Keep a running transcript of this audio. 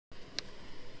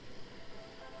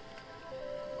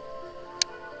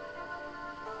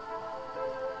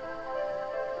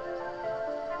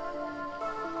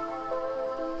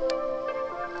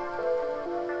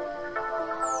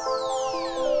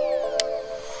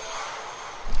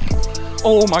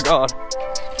Oh my God.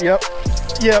 Yep.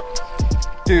 Yep.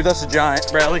 Dude, that's a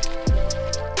giant, Bradley.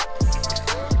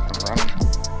 I'm running.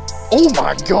 Oh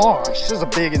my gosh, this is a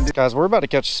big one. Guys, we're about to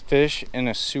catch fish in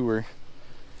a sewer.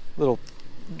 Little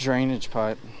drainage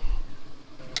pipe.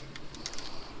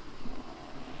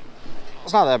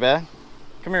 It's not that bad.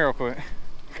 Come here real quick.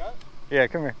 Yeah,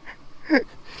 come here.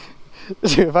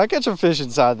 Dude, if I catch a fish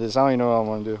inside this, I don't even know what I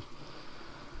want to do.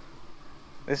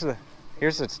 This is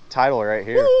here's the title right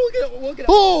here. Look at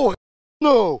Oh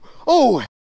no! Oh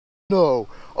no!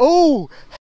 Oh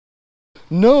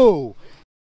no!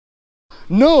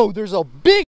 No! There's a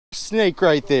big snake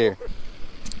right there.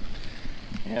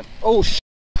 Yeah. Oh sh!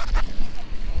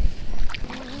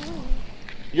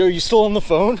 Yo, you still on the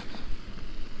phone?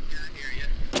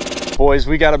 Boys,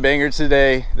 we got a banger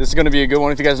today. This is going to be a good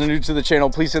one. If you guys are new to the channel,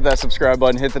 please hit that subscribe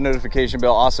button, hit the notification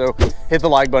bell. Also, hit the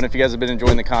like button if you guys have been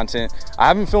enjoying the content. I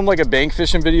haven't filmed like a bank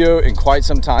fishing video in quite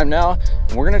some time now,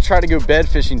 and we're going to try to go bed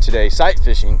fishing today, sight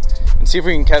fishing, and see if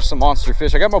we can catch some monster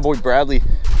fish. I got my boy Bradley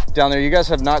down there. You guys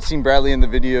have not seen Bradley in the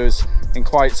videos in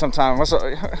quite some time. What's up?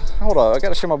 Hold on, I got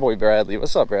to show my boy Bradley.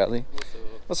 What's up, Bradley?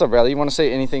 What's up, Bradley? You want to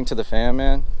say anything to the fam,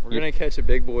 man? We're going to catch a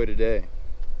big boy today.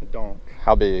 A donk.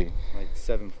 How big? Like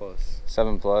 7+.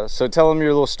 7+. So tell him your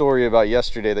little story about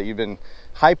yesterday that you've been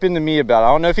hyping to me about. I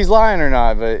don't know if he's lying or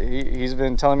not, but he's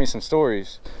been telling me some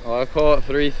stories. Well, I caught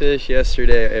 3 fish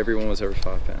yesterday. Everyone was over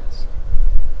 5 pounds.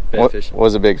 What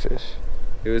was a big fish?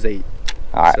 It was 8.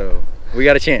 All right. So we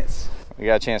got a chance. We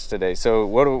got a chance today. So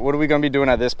what are we going to be doing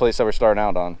at this place that we're starting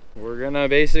out on? We're going to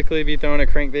basically be throwing a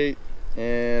crankbait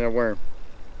and a worm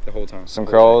the whole time. Some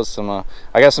crawls, some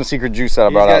I got some secret juice that I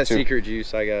brought out too. You got secret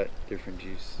juice, I got different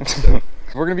juice. So.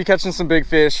 We're gonna be catching some big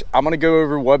fish. I'm gonna go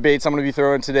over what baits I'm gonna be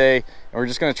throwing today, and we're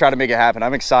just gonna try to make it happen.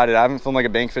 I'm excited. I haven't filmed like a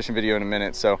bank fishing video in a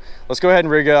minute, so let's go ahead and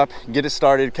rig up, get it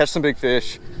started, catch some big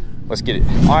fish. Let's get it.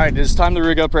 All right, it's time to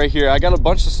rig up right here. I got a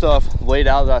bunch of stuff laid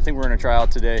out that I think we're gonna try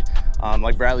out today.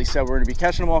 Like Bradley said, we're gonna be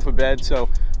catching them off a bed, so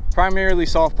primarily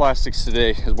soft plastics today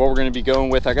is what we're going to be going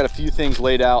with. I got a few things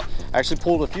laid out. I actually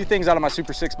pulled a few things out of my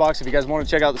Super 6 box. If you guys want to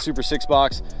check out the Super 6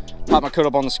 box, pop my code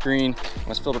up on the screen.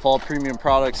 It's filled with all premium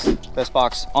products, best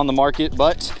box on the market.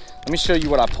 But let me show you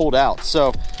what I pulled out.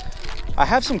 So I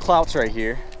have some clouts right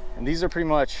here, and these are pretty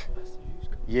much,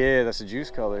 yeah, that's a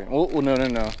juice color. Well, no.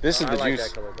 This is the juice.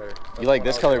 That color better. You like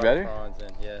this color better?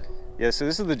 Yeah. Yeah, so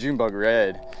this is the June bug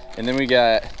red, and then we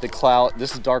got the clout.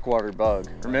 This is dark water bug.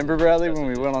 Remember, Bradley, when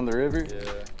we went on the river? Yeah.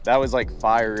 That was like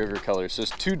fire river colors. So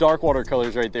there's 2 dark water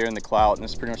colors right there in the clout, and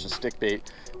this is pretty much a stick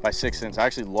bait by 6 cents. I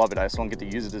actually love it. I just don't get to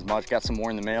use it as much. Got some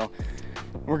more in the mail.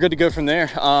 We're good to go from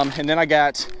there. And then I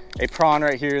got a prawn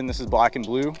right here, and this is black and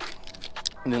blue.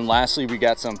 And then lastly, we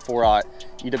got some 4/0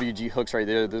 EWG hooks right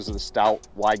there. Those are the stout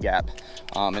wide gap.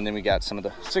 And then we got some of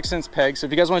the 6 cents pegs. So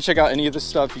if you guys want to check out any of this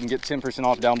stuff, you can get 10%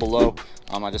 off down below.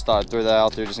 I just thought I'd throw that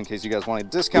out there just in case you guys want a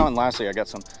discount. And lastly, I got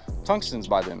some tungstens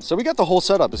by them. So we got the whole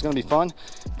setup. It's going to be fun.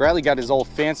 Bradley got his old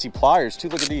fancy pliers too.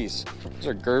 Look at these. These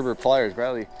are Gerber pliers.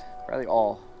 Bradley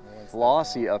all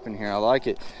flossy up in here. I like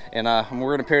it. And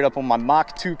we're going to pair it up on my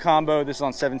Mach 2 combo. This is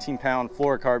on 17-pound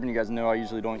fluorocarbon. You guys know I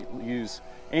usually don't use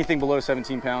anything below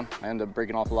 17 pound. I end up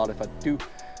breaking off a lot if I do.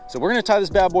 So we're gonna tie this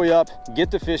bad boy up,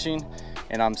 get to fishing,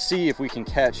 and see if we can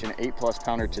catch an 8+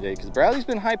 pounder today, because Bradley's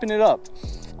been hyping it up.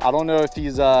 I don't know if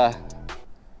he's lying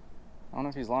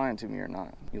to me or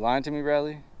not. You lying to me,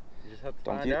 Bradley? You just have to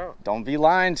find out. Don't be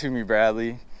lying to me,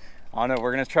 Bradley. I don't know,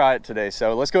 we're gonna try it today.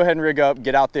 So let's go ahead and rig up,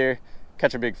 get out there,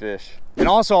 catch a big fish. And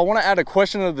also, I wanna add a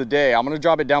question of the day. I'm gonna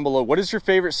drop it down below. What is your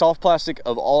favorite soft plastic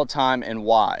of all time and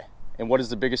why? And what is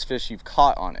the biggest fish you've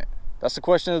caught on it? That's the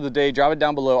question of the day. Drop it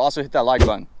down below. Also hit that like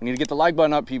button. We need to get the like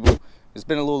button up, people. It's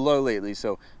been a little low lately,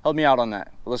 so help me out on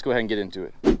that. But let's go ahead and get into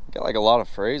it. Got like a lot of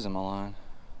frays in my line.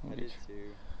 I did too,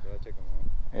 but I took them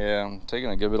out. Yeah, I'm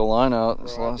taking a good bit of line out.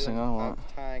 That's the last thing I want.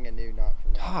 I'm tying a new knot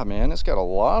from now. God, man, it's got a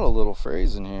lot of little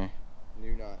frays in here.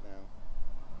 New knot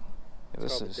now. Yeah,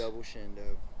 it's called the double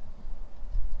shindo.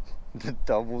 The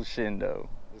double shindo.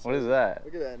 What is that?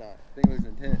 Look at that knot. Thing looks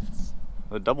intense.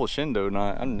 The double shindo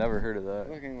knot. I've never heard of that.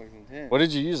 Looking looks intense. What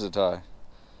did you use to tie?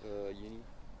 Uni.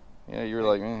 Yeah, you were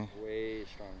like me. Way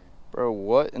stronger. Bro,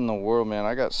 what in the world, man?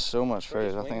 I got so much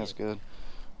frays. I think that's good.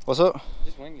 What's up?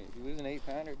 Just wing it. If you lose an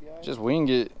 8-pounder, it'd be alright. Just wing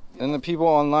it. And the people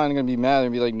online are gonna be mad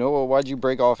and be like, "Noah, why'd you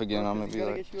break off again?" I'm gonna be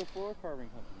like, get you a fluorocarbon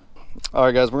company. All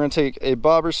right, guys, we're gonna take a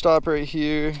bobber stop right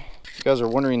here. If you guys are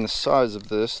wondering the size of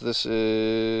this, this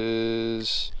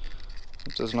is,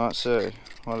 it does not say.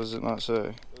 Why does it not say?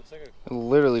 It looks like It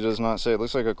literally does not say. It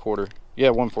looks like a quarter. Yeah,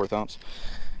 1/4 ounce.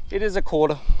 It is a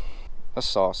quarter. That's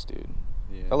sauce, dude.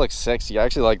 Yeah. That looks sexy. I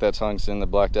actually like that tungsten, the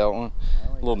blacked out one.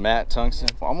 A little matte tungsten.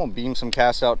 Well, I'm gonna beam some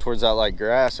cast out towards that like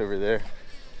grass over there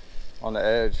on the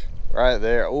edge. Right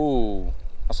there. Ooh,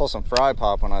 I saw some fry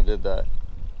pop when I did that.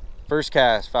 First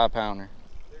cast, 5-pounder.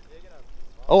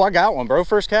 Oh, I got one, bro.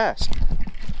 First cast.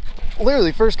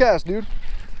 Literally first cast, dude.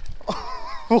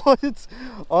 What?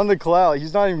 On the clout.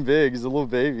 He's not even big. He's a little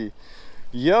baby.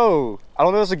 Yo, I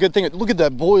don't know if that's a good thing. Look at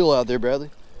that boil out there, Bradley.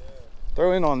 Yeah.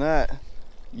 Throw in on that.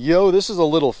 Yo, this is a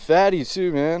little fatty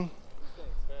too, man.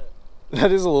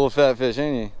 That is a little fat fish,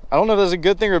 ain't he? I don't know if that's a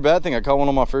good thing or a bad thing. I caught one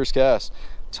on my first cast.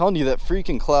 I'm telling you, that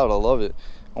freaking clout, I love it.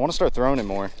 I want to start throwing it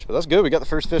more. But that's good. We got the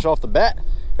first fish off the bat.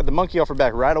 Got the monkey off her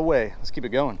back right away. Let's keep it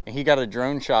going. And he got a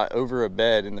drone shot over a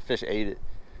bed and the fish ate it.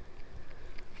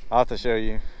 I'll have to show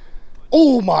you.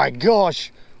 Oh my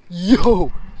gosh.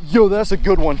 Yo, that's a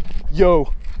good one.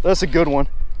 Yo, that's a good one.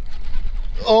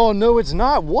 Oh no, it's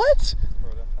not. What?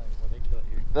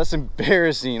 That's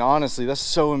embarrassing, honestly. That's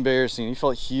so embarrassing. He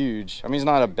felt huge. I mean, he's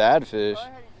not a bad fish.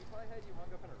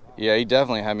 Yeah, he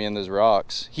definitely had me in those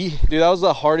rocks. Dude, that was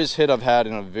the hardest hit I've had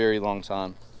in a very long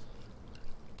time.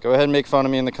 Go ahead and make fun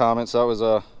of me in the comments. That was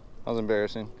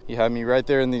embarrassing. He had me right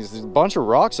there in these bunch of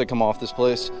rocks that come off this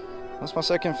place. That's my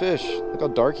second fish. Look how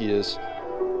dark he is.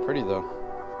 Pretty though.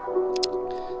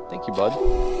 Thank you, bud.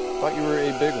 Thought you were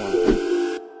a big one.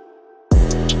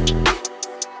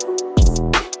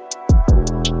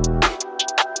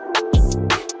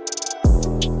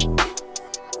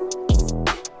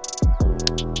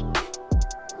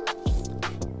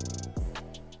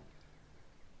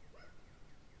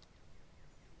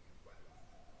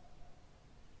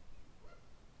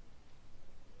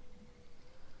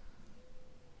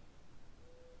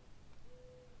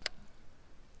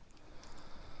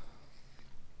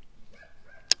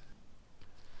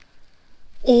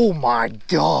 Oh my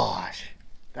gosh,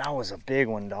 that was a big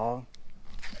one, dog.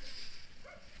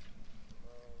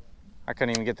 I couldn't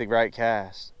even get the right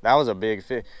cast. That was a big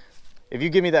fish. If you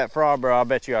give me that frog, bro, I'll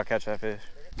bet you I'll catch that fish.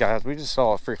 Guys, we just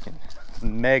saw a freaking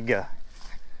mega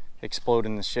explode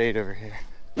in the shade over here.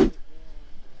 You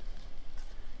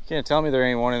can't tell me there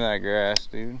ain't one in that grass,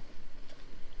 dude.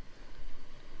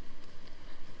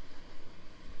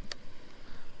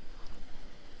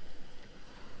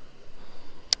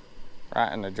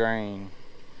 Right in the drain.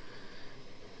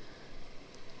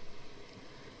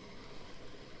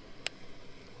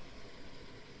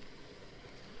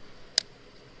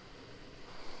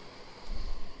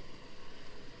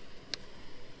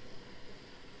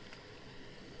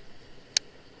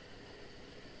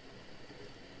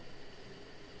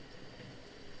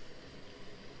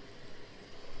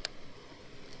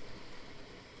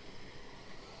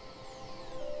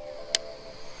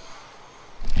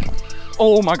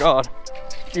 Oh my God.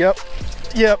 Yep.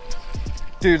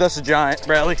 Dude, that's a giant,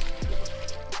 Bradley.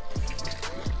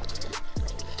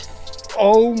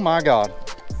 Oh my God.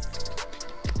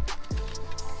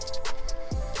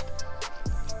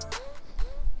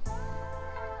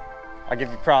 I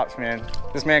give you props, man.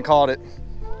 This man called it.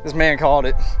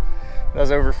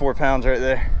 That's over 4 pounds right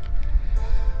there.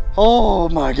 Oh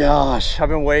my gosh. I've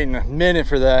been waiting a minute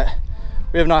for that.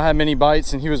 We have not had many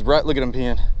bites and he was right. Look at him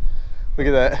peeing. Look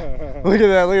at that. Look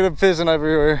at him pissing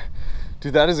everywhere.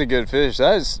 Dude, that is a good fish.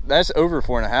 That's over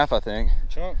 4.5, I think.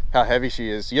 Chunk. How heavy she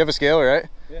is. You have a scale, right?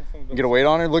 Yeah. Get a weight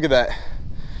on her. Look at that.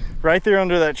 Right there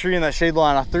under that tree in that shade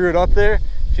line. I threw it up there.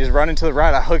 She's running to the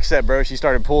right. I hook set, bro. She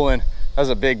started pulling. That was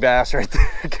a big bass right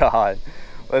there. God.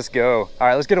 Let's go. All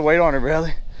right, let's get a weight on her,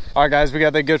 Bradley. All right, guys, we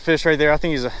got that good fish right there. I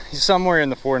think he's somewhere in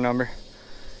the 4 number.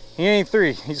 He ain't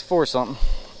 3. He's 4 something.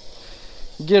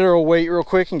 Get her a weight real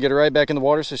quick and get her right back in the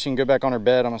water so she can go back on her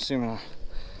bed, I'm assuming. I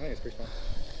think it's pretty small.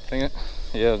 Think it?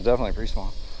 Yeah, definitely pretty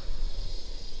small.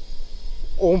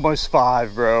 Almost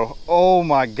 5, bro. Oh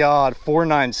my God,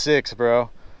 496, bro.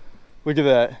 Look at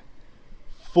that.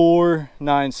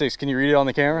 496. Can you read it on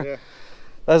the camera? Yeah.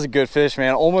 That's a good fish,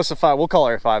 man. Almost a 5. We'll call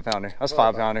her a 5-pounder. That's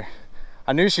 5-pounder.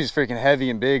 I knew she's freaking heavy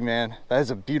and big, man. That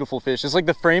is a beautiful fish. It's like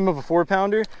the frame of a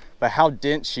 4-pounder, but how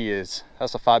dense she is.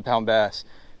 That's a 5-pound bass.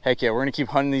 Heck yeah, we're gonna keep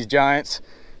hunting these giants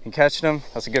and catching them.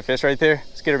 That's a good fish right there.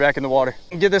 Let's get her back in the water.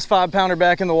 Get this 5-pounder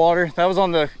back in the water. That was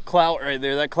on the clout right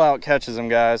there. That clout catches them,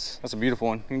 guys. That's a beautiful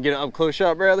one. You can get it up close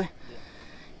shot, Bradley? Yeah.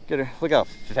 Get her. Look how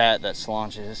fat that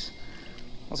slaunch is.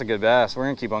 That's a good bass. We're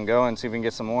gonna keep on going, see if we can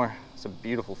get some more. It's a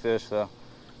beautiful fish, though.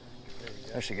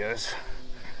 There she goes.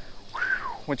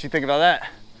 What you think about that?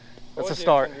 That's a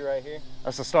start. Right here.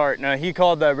 That's a start. No, he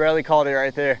called that. Bradley called it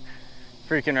right there.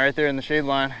 Freaking right there in the shade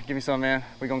line. Give me some, man.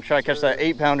 We're gonna try to catch that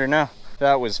 8-pounder now.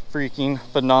 That was freaking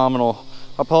phenomenal.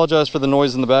 I apologize for the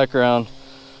noise in the background.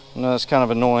 I know it's kind of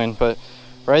annoying, but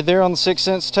right there on the 6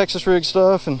 cents Texas rig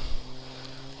stuff, and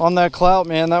on that clout,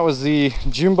 man. That was the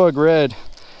June bug red.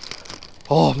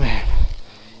 Oh man,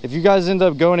 if you guys end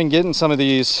up going and getting some of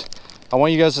these, I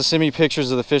want you guys to send me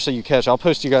pictures of the fish that you catch. I'll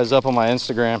post you guys up on my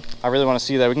Instagram. I really want to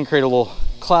see that. We can create a little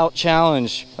clout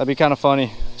challenge. That'd be kind of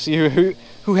funny. See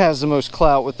who has the most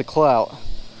clout with the clout.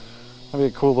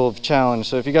 That'd be a cool little challenge.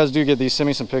 So if you guys do get these, send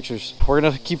me some pictures. We're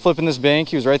gonna keep flipping this bank.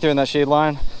 He was right there in that shade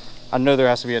line. I know there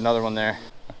has to be another one there.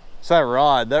 It's that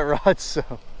rod. That rod's so...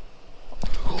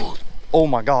 Oh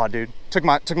my God, dude. Took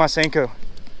my Senko.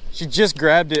 She just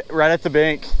grabbed it right at the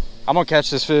bank. I'm gonna catch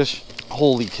this fish.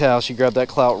 Holy cow, she grabbed that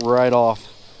clout right off.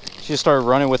 She just started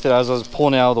running with it as I was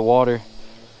pulling it out of the water.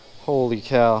 Holy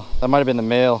cow. That might have been the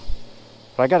male.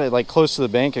 But I got it like close to the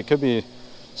bank. It could be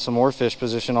some more fish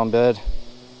position on bed.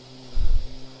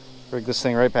 Rig this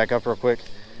thing right back up real quick.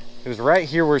 It was right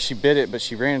here where she bit it, but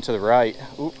she ran to the right.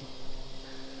 Oop.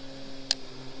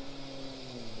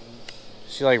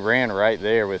 She like ran right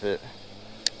there with it.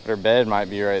 But her bed might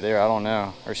be right there, I don't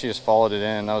know. Or she just followed it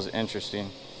in. That was interesting.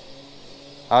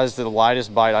 That was the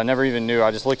lightest bite. I never even knew.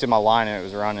 I just looked at my line and it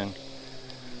was running.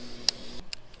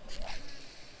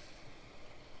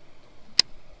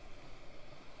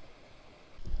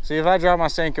 See, if I drop my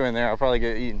Senko in there, I'll probably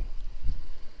get eaten.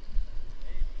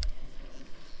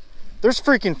 There's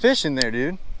freaking fish in there,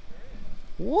 dude.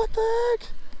 What the heck?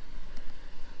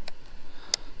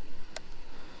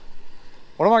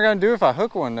 What am I gonna do if I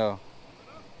hook one though?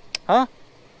 Huh?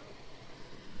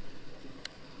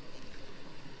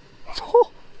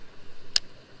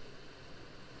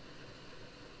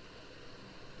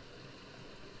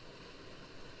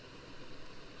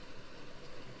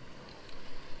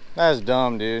 That's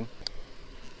dumb, dude.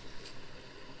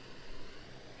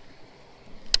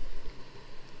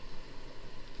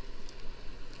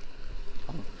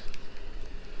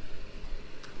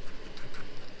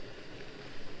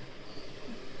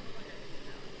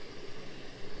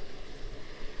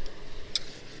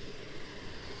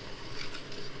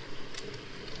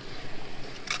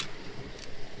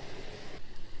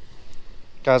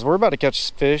 Guys, we're about to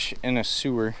catch fish in a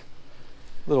sewer.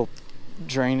 Little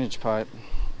drainage pipe.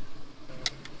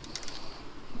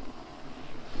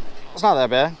 It's not that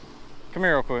bad. Come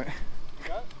here real quick.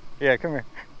 Yeah, come here.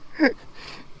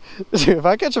 Dude, if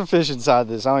I catch a fish inside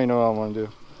this, I don't even know what I'm gonna do.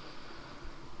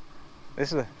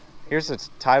 This is here's the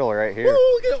title right here.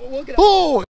 Look at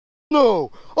Oh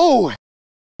no! Oh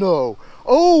no!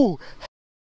 Oh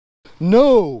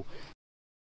no!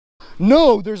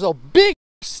 No! There's a big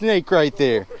snake right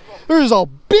there. There's a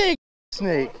big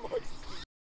snake,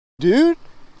 dude.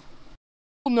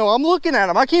 No, I'm looking at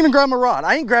him. I can't even grab my rod.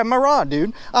 I ain't grabbing my rod,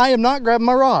 dude. I am not grabbing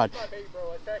my rod.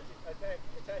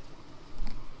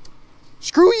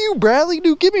 Screw you, Bradley,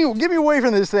 dude. Get me away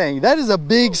from this thing. That is a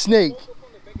big snake.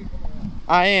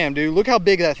 I am, dude. Look how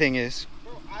big that thing is.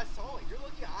 Bro, I saw it. You're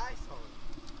looking at I saw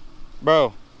it.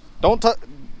 Bro, don't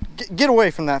get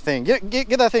away from that thing.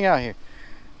 Get that thing out of here.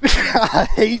 I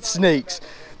hate snakes.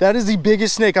 That is the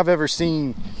biggest snake I've ever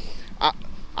seen.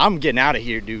 I'm getting out of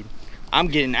here, dude. I'm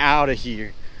getting out of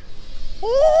here.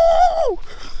 Ooh!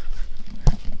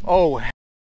 Oh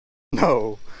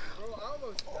no.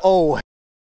 Oh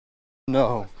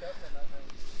no.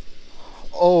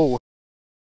 Oh.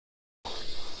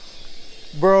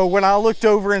 Bro, when I looked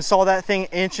over and saw that thing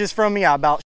inches from me, I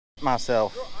about shit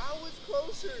myself. Bro, I was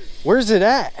closer. Where's it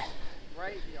at?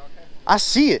 Right here, okay. I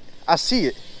see it. I see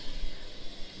it.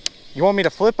 You want me to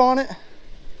flip on it?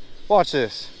 Watch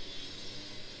this.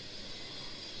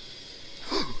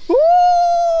 Ooh,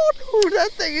 dude, that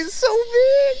thing is so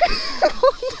big.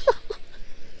 Oh, no.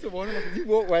 So one of them, you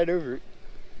walked right over it.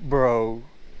 Bro.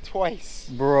 Twice.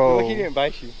 Bro. Look, he didn't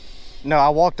bite you. No, I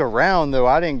walked around though.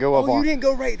 I didn't go up on. Oh, you didn't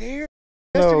go right there?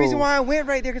 That's the reason why I went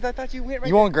right there, because I thought you went right there.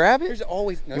 You want to grab it? There's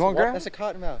always... No, you want to grab it? That's a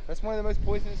cottonmouth. That's one of the most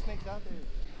poisonous snakes out there.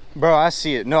 Bro, I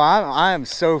see it. No, I am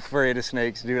so afraid of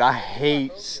snakes, dude. I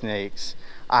hate snakes.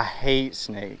 I hate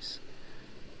snakes.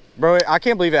 Bro, I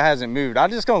can't believe it hasn't moved.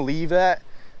 I'm just gonna leave that.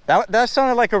 That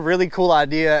sounded like a really cool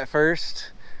idea at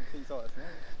first. You saw that snake?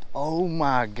 Oh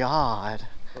my God.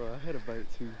 Bro, I had a bite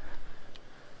too.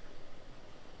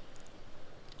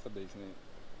 It's a big snake.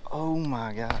 Oh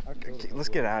my God. Let's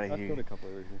get out of here. I killed a couple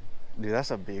over here. Dude,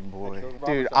 that's a big boy.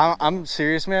 Dude, I'm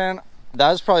serious, man. That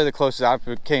was probably the closest I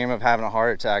came of having a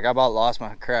heart attack. I about lost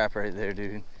my crap right there,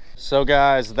 dude. So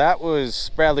guys, that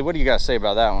was, Bradley, what do you guys say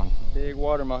about that one? Big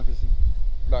water moccasin.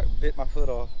 About bit my foot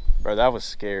off. Bro, that was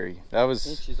scary. That was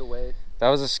inches away. That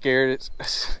was the scariest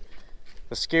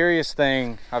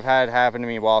thing I've had happen to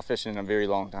me while fishing in a very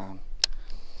long time.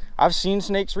 I've seen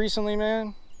snakes recently,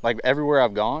 man. Like everywhere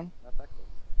I've gone. Not that close.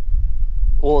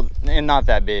 Well, and not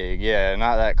that big, yeah,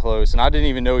 not that close. And I didn't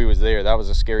even know he was there. That was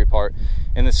a scary part.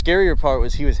 And the scarier part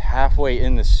was he was halfway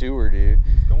in the sewer, dude.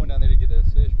 He's going down there to get those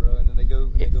fish, bro, and then they go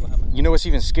behind my house. You know what's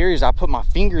even scarier is I put my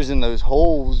fingers in those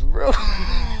holes, bro.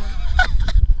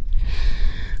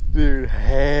 Dude,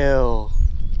 hell.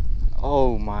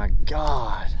 Oh my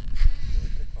God.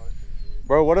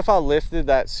 Bro, what if I lifted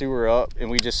that sewer up and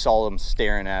we just saw them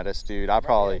staring at us, dude? I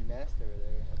probably...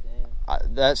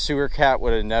 that sewer cat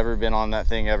would have never been on that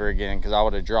thing ever again, because I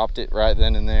would have dropped it right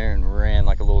then and there and ran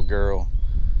like a little girl.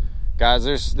 Guys,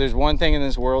 there's one thing in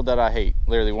this world that I hate.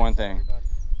 Literally one thing.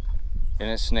 And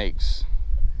it's snakes.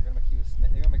 They're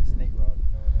gonna make a snake rod.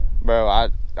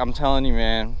 Bro, I'm telling you,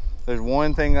 man. There's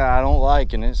one thing that I don't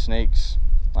like, and it's snakes.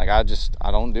 Like, I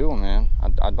don't do them, man.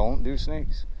 I don't do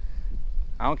snakes.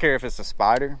 I don't care if it's a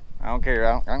spider. I don't care.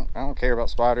 I don't care about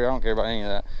spider. I don't care about any of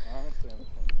that.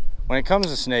 When it comes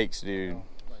to snakes, dude.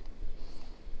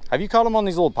 Have you caught them on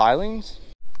these little pilings?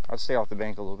 I'd stay off the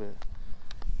bank a little bit.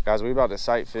 Guys, we about to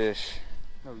sight fish.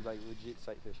 No, like legit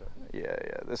sight fish out there.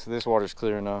 Yeah. This water's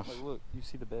clear enough. Like, look, you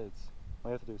see the beds.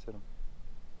 All you have to do is hit them.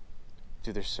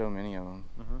 Dude, there's so many of them.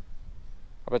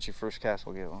 I bet you first cast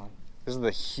will get one. This is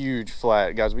the huge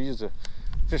flat. Guys, we used to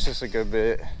fish this a good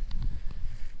bit.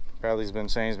 Bradley's been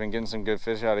saying he's been getting some good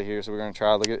fish out of here, so we're gonna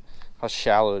try. Look at how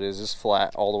shallow it is. It's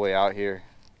flat all the way out here.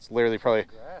 It's literally probably,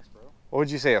 grass, bro. What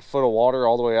would you say, a foot of water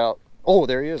all the way out? Oh,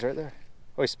 there he is right there.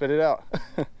 Oh, he spit it out.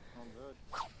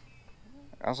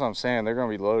 That's what I'm saying. They're gonna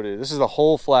be loaded. This is the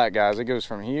whole flat, guys. It goes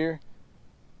from here,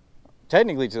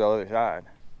 technically, to the other side.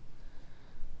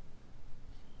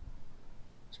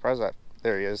 Surprised that,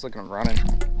 there he is. Look at him running.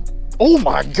 Oh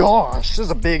my gosh, this is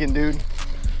a big one, dude.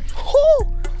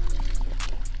 Woo!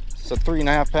 It's a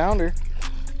 3.5 pounder.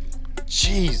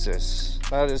 Jesus,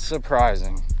 that is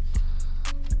surprising.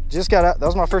 Just got out. That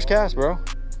was my first cast, bro.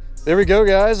 There we go,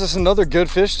 guys. This is another good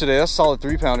fish today. That's a solid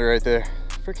 3 pounder right there.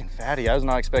 Freaking fatty. I was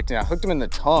not expecting. I hooked him in the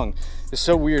tongue. It's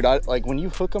so weird. Like when you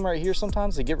hook them right here,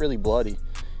 sometimes they get really bloody.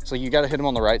 So you got to hit them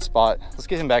on the right spot. Let's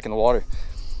get him back in the water.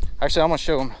 Actually, I'm gonna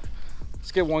show him.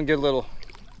 Let's get one good little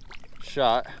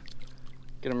shot.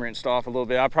 Get him rinsed off a little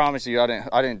bit. I promise you, I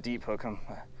didn't deep hook him.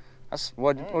 That's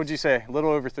what would you say? A little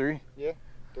over 3? Yeah,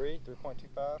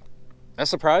 3.25.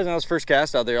 That's surprising. That was first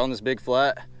cast out there on this big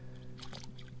flat.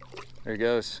 There he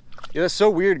goes. Yeah, that's so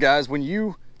weird, guys. When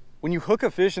you hook a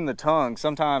fish in the tongue,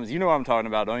 sometimes, you know what I'm talking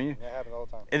about, don't you? Yeah, it happens all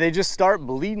the time. And they just start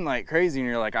bleeding like crazy, and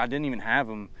you're like, I didn't even have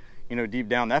them, you know, deep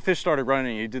down. That fish started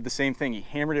running. He did the same thing. He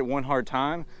hammered it one hard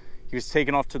time. He was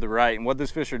taking off to the right. And what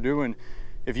those fish are doing,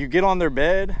 if you get on their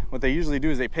bed, what they usually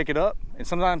do is they pick it up, and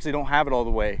sometimes they don't have it all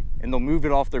the way, and they'll move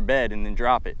it off their bed and then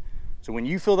drop it. So when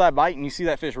you feel that bite and you see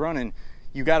that fish running,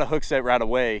 you got to hook set right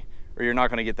away, or you're not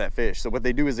going to get that fish. So what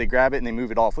they do is they grab it and they move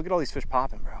it off. Look at all these fish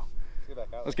popping, bro.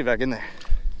 Let's get back in there.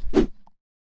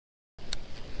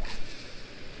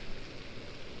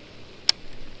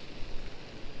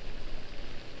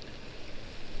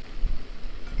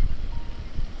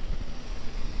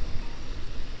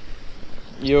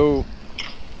 Yo.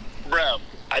 Bro,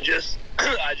 I just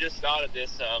thought of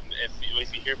this.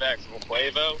 If you hear back from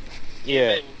Quavo,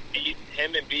 yeah,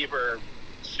 him and Beaver are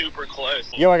super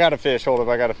close. Yo, I got a fish. Hold up,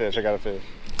 I got a fish.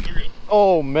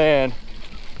 Oh man.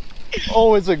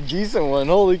 Oh, it's a decent one.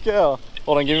 Holy cow.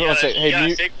 Hold on, give me one second. Hey,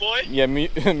 mute. Sick boy? Yeah,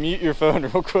 mute your phone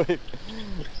real quick.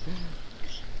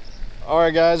 All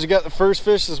right, guys, we got the first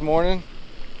fish this morning.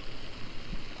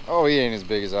 Oh, he ain't as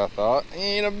big as I thought. He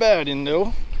ain't a bad one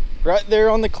though. Right there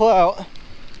on the clout.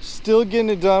 Still getting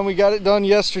it done. We got it done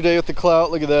yesterday with the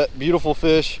clout. Look at that beautiful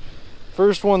fish.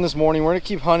 First one this morning. We're gonna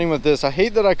keep hunting with this. I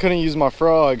hate that I couldn't use my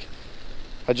frog.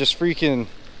 I just freaking,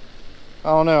 I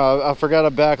don't know. I forgot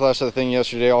a backlash of the thing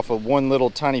yesterday off of one little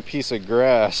tiny piece of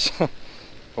grass.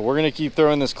 But we're gonna keep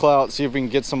throwing this clout, see if we can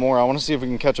get some more. I want to see if we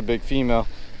can catch a big female.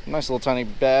 Nice little tiny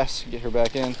bass. Get her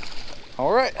back in.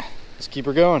 All right, let's keep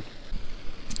her going.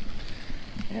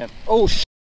 And oh shit.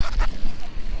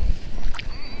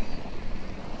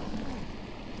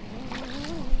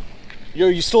 Yo,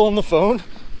 you still on the phone?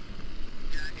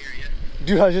 Yeah, I hear you.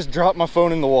 Dude, I just dropped my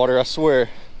phone in the water, I swear. It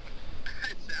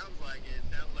sounds like it. It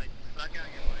sounds like stuck out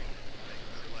your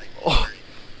Oh,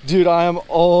 dude, I am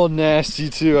all nasty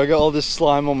too. I got all this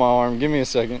slime on my arm. Give me a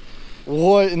second.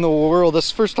 What in the world? That's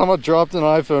the first time I dropped an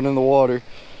iPhone in the water.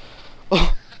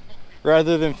 Oh,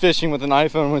 rather than fishing with an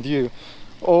iPhone with you.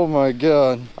 Oh my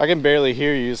god. I can barely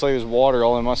hear you. It's like there's water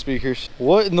all in my speakers.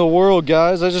 What in the world,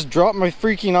 guys? I just dropped my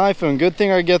freaking iPhone. Good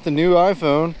thing I get the new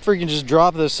iPhone. Freaking just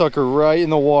dropped this sucker right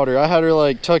in the water. I had her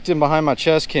like tucked in behind my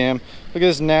chest cam. Look at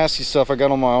this nasty stuff I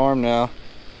got on my arm now.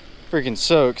 Freaking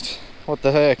soaked. What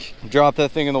the heck? Dropped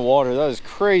that thing in the water. That is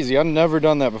crazy. I've never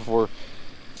done that before.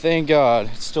 Thank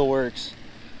God. It still works.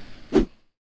 All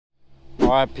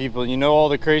right, people, you know all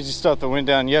the crazy stuff that went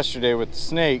down yesterday with the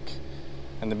snake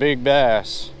and the big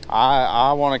bass.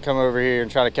 I want to come over here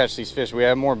and try to catch these fish. We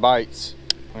have more bites.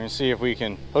 We're gonna see if we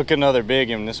can hook another big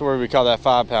one. This is where we caught that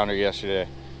 5-pounder yesterday.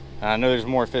 And I know there's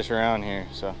more fish around here,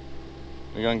 so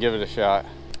we're gonna give it a shot.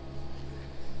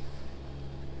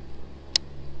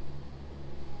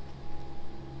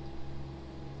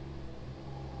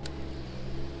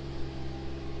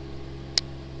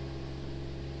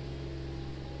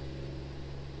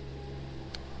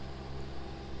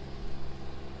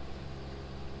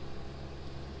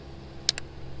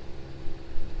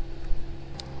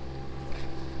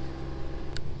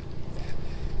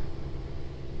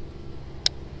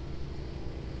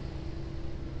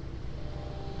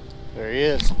 There he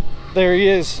is. There he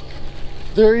is.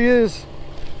 There he is.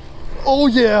 Oh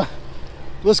yeah.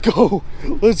 Let's go.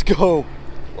 Let's go.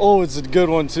 Oh, it's a good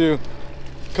one too.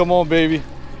 Come on, baby.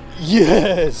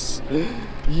 Yes.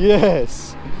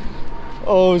 Yes.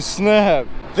 Oh, snap.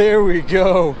 There we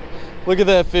go. Look at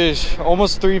that fish.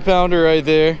 Almost 3-pounder right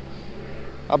there.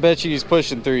 I bet you he's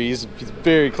pushing 3. He's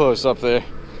very close up there.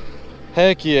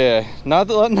 Heck yeah. Not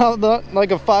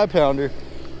like a 5-pounder.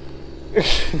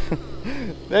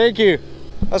 Thank you.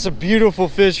 That's a beautiful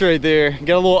fish right there.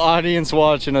 Got a little audience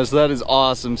watching us. That is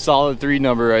awesome. Solid 3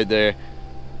 number right there.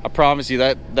 I promise you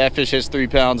that fish hits 3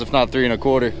 pounds, if not 3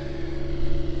 1/4.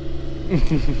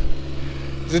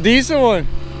 It's a decent one.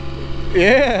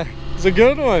 Yeah, it's a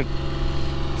good one.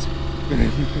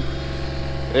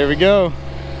 There we go.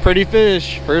 Pretty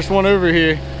fish. First one over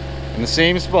here in the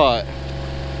same spot.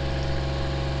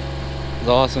 It's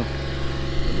awesome.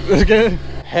 That's good.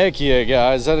 Heck yeah,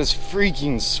 guys, that is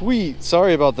freaking sweet.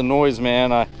 Sorry about the noise,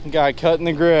 man. Guy cutting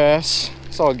the grass.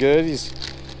 It's all good.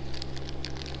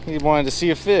 He wanted to see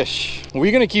a fish.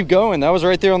 We're gonna keep going. That was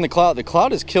right there on the clout. The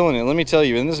clout is killing it. Let me tell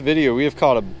you, in this video, we have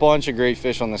caught a bunch of great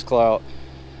fish on this clout.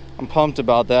 I'm pumped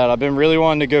about that. I've been really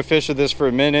wanting to go fish with this for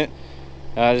a minute.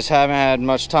 I just haven't had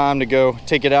much time to go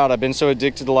take it out. I've been so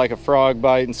addicted to like a frog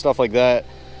bite and stuff like that.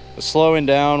 But slowing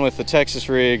down with the Texas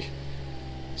rig,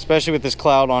 especially with this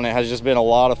cloud on it, has just been a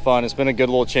lot of fun. It's been a good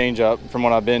little change up from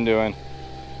what I've been doing.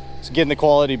 It's getting the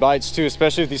quality bites too,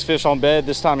 especially with these fish on bed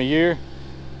this time of year.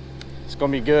 It's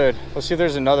gonna be good. Let's see if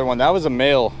there's another one. That was a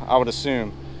male, I would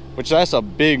assume, which that's a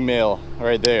big male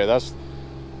right there. That's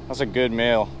a good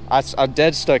male. I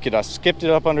dead stuck it. I skipped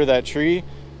it up under that tree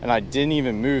and I didn't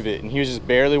even move it, and he was just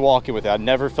barely walking with it. I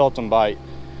never felt him bite.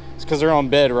 It's because they're on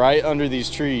bed right under these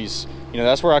trees. You know,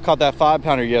 that's where I caught that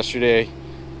 5-pounder yesterday.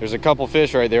 There's a couple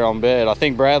fish right there on bed. I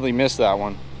think Bradley missed that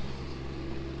one.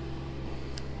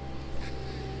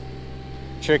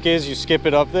 Trick is you skip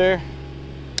it up there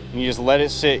and you just let it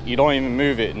sit. You don't even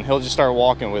move it and he'll just start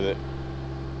walking with it.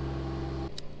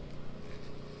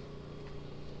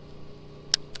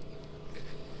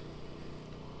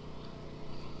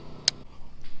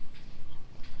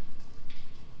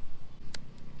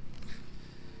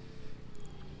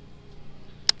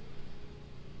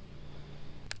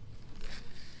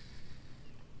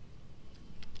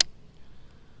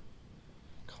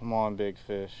 Come on, big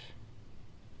fish.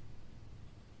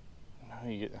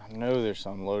 I know there's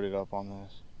something loaded up on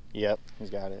this. Yep,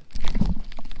 he's got it.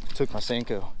 Took my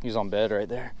Senko. He's on bed right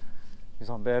there. He's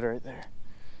on bed right there.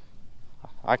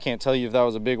 I can't tell you if that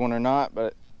was a big one or not,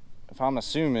 but if I'm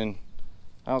assuming,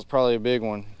 that was probably a big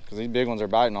one, because these big ones are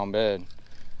biting on bed.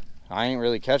 I ain't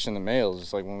really catching the males.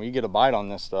 It's like when we get a bite on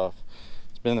this stuff,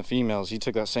 it's been the females. He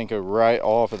took that Senko right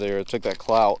off of there. It took that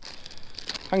clout.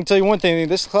 I can tell you one thing,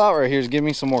 this clout right here is giving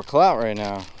me some more clout right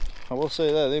now. I will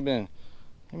say that they've been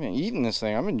eating this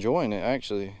thing. I'm enjoying it,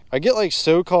 actually. I get like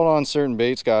so caught on certain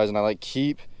baits, guys, and I like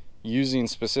keep using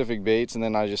specific baits, and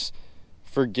then I just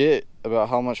forget about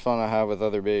how much fun I have with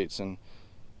other baits, and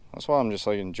that's why I'm just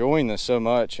like enjoying this so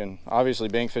much. And obviously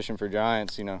bank fishing for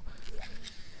giants, you know,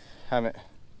 haven't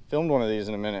filmed one of these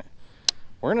in a minute.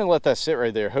 We're gonna let that sit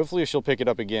right there. Hopefully she'll pick it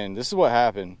up again. This is what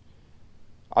happened.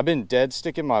 I've been dead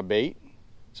sticking my bait.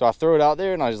 So I throw it out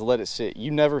there and I just let it sit. You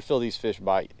never feel these fish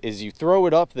bite. Is you throw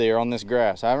it up there on this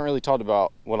grass. I haven't really talked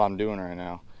about what I'm doing right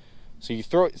now. So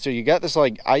you got this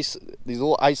like these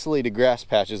little isolated grass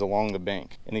patches along the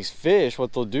bank. And these fish,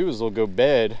 what they'll do is they'll go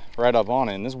bed right up on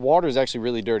it. And this water is actually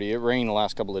really dirty. It rained the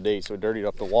last couple of days, so it dirtied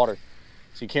up the water.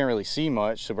 So you can't really see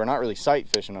much, so we're not really sight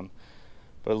fishing them.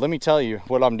 But let me tell you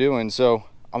what I'm doing. So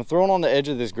I'm throwing on the edge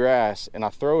of this grass and I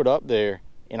throw it up there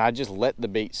and I just let the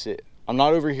bait sit. I'm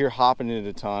not over here hopping it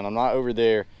a ton. I'm not over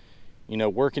there, you know,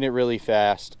 working it really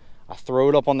fast. I throw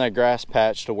it up on that grass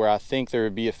patch to where I think there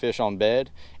would be a fish on bed.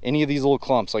 Any of these little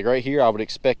clumps, like right here, I would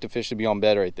expect a fish to be on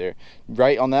bed right there.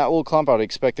 Right on that little clump, I would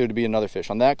expect there to be another fish.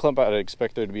 On that clump, I would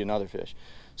expect there to be another fish.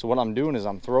 So what I'm doing is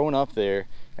I'm throwing up there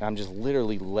and I'm just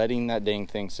literally letting that dang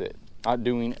thing sit, not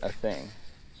doing a thing.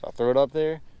 So I throw it up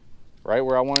there right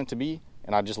where I want it to be,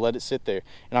 and I just let it sit there.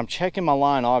 And I'm checking my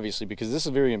line, obviously, because this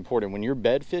is very important. When you're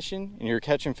bed fishing and you're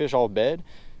catching fish off bed,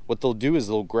 what they'll do is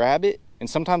they'll grab it, and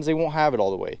sometimes they won't have it all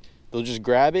the way. They'll just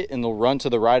grab it and they'll run to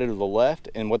the right or to the left,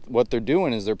 and what they're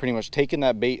doing is they're pretty much taking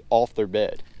that bait off their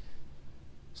bed.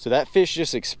 So that fish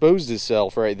just exposed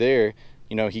itself right there.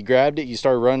 You know, he grabbed it, he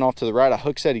started running off to the right. I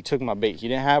hook set, he took my bait. He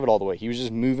didn't have it all the way. He was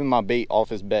just moving my bait off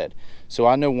his bed. So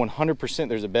I know 100%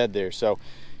 there's a bed there. So,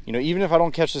 you know, even if I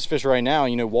don't catch this fish right now,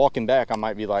 you know, walking back, I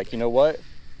might be like, you know what?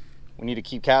 We need to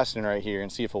keep casting right here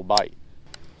and see if he'll bite.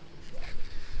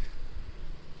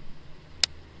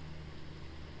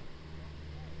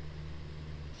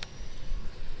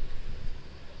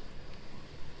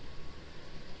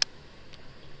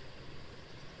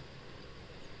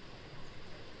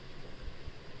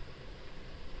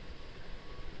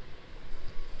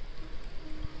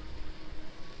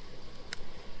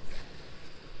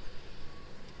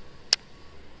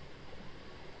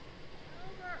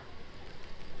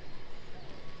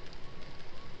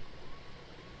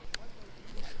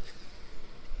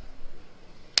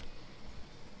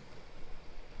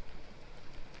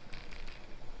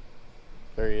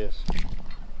 There he is.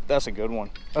 That's a good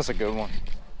one. That's a good one.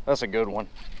 That's a good one.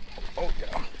 Oh,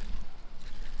 yeah.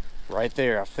 Right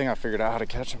there. I think I figured out how to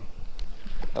catch him.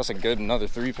 That's a good, another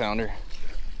 3-pounder.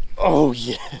 Oh,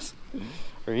 yes.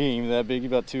 Or he ain't even that big.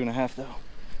 He's about 2.5 though.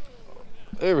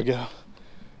 There we go.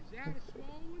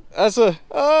 That's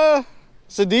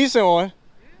it's a decent one.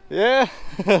 Yeah.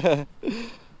 It's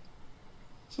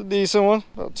a decent one.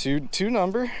 About two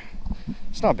number.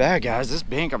 It's not bad, guys. This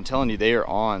bank, I'm telling you, they are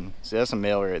on. See, that's a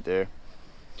male right there.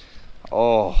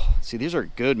 Oh, see, these are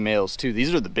good males too.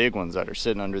 These are the big ones that are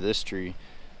sitting under this tree.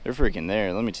 They're freaking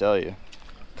there, let me tell you.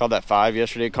 Caught that 5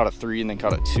 yesterday, caught a 3, and then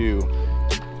caught a 2.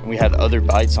 And we had other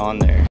bites on there.